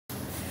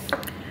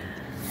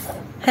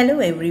Hello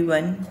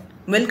everyone,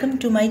 welcome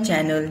to my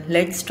channel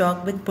Let's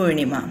Talk with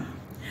Purnima.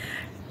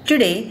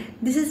 Today,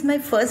 this is my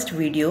first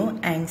video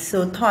and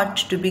so thought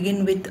to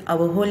begin with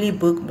our holy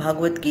book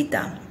Bhagvat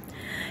Gita.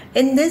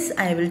 In this,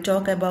 I will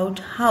talk about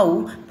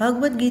how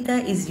Bhagvat Gita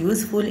is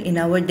useful in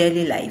our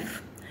daily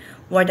life.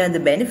 What are the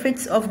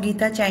benefits of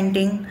Gita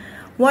chanting?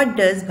 What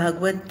does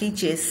Bhagvat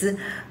teaches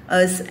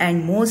us,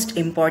 and most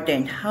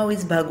important, how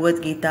is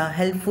Bhagavad Gita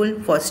helpful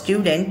for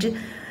student?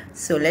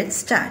 So let's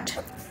start.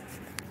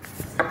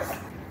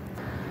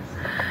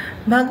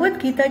 Bhagavad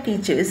Gita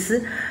teaches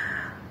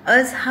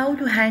us how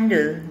to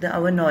handle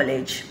our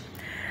knowledge.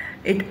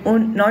 It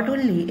not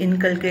only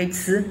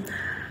inculcates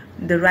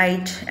the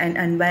right and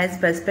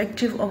unbiased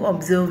perspective of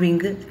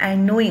observing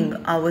and knowing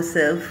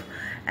ourselves,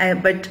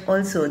 but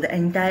also the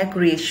entire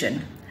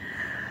creation.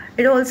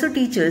 It also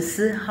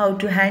teaches how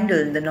to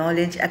handle the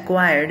knowledge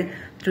acquired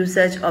through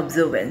such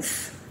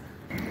observance.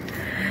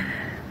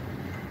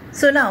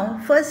 So now,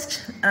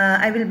 first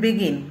I will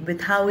begin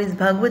with how is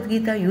Bhagavad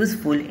Gita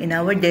useful in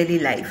our daily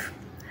life.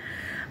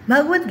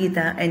 Bhagavad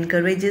Gita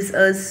encourages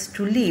us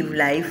to live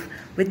life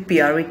with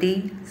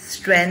purity,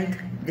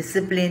 strength,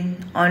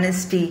 discipline,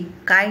 honesty,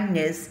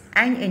 kindness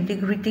and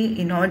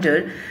integrity in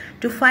order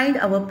to find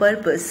our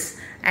purpose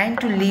and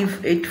to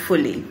live it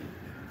fully.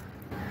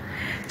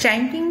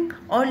 Chanting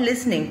or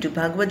listening to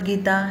Bhagavad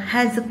Gita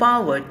has the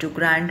power to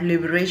grant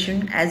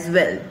liberation as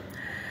well.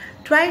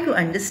 Try to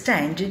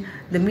understand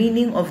the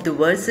meaning of the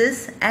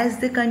verses as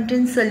they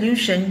contain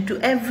solution to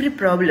every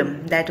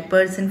problem that a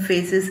person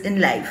faces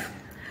in life.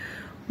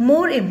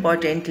 More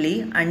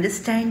importantly,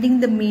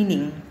 understanding the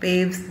meaning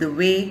paves the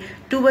way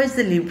towards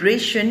the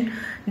liberation,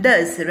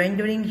 thus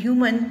rendering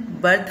human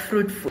birth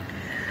fruitful.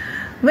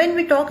 When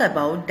we talk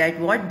about that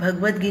what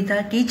Bhagavad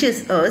Gita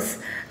teaches us,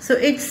 so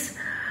it's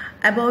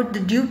about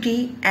the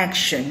duty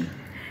action.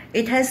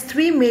 It has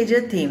three major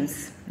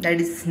themes,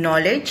 that is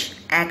knowledge,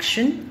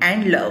 action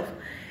and love.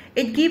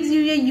 It gives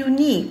you a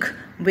unique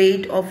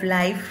weight of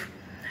life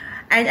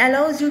and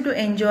allows you to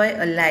enjoy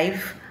a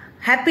life,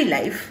 happy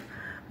life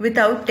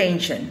without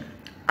tension.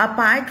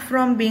 Apart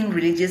from being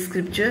religious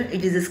scripture,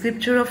 it is a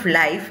scripture of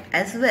life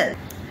as well.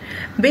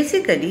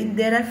 Basically,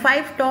 there are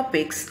 5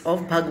 topics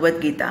of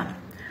Bhagavad Gita.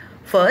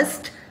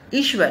 First,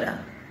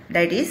 Ishvara,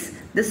 that is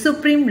the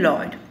Supreme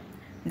Lord.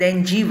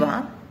 Then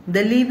Jiva,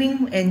 the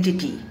living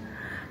entity.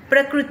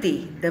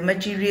 Prakriti, the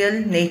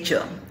material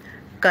nature.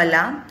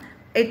 Kala,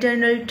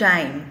 eternal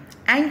time.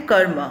 And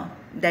Karma,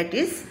 that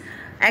is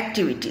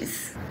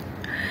activities.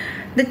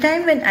 The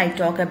time when I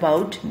talk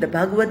about the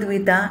Bhagavad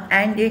Gita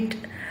and its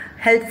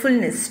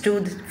helpfulness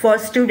for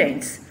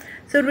students.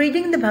 So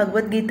reading the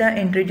Bhagavad Gita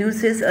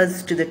introduces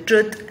us to the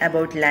truth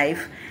about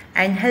life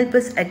and help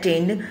us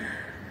attain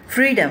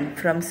freedom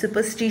from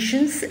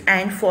superstitions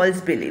and false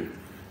belief.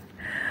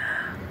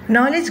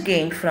 Knowledge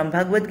gained from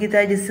Bhagavad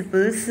Gita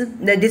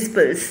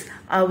dispels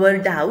our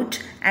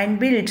doubt and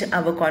build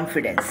our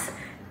confidence.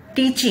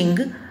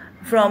 Teaching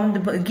from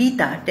the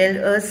Gita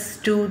tell us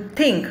to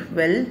think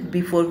well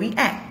before we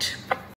act.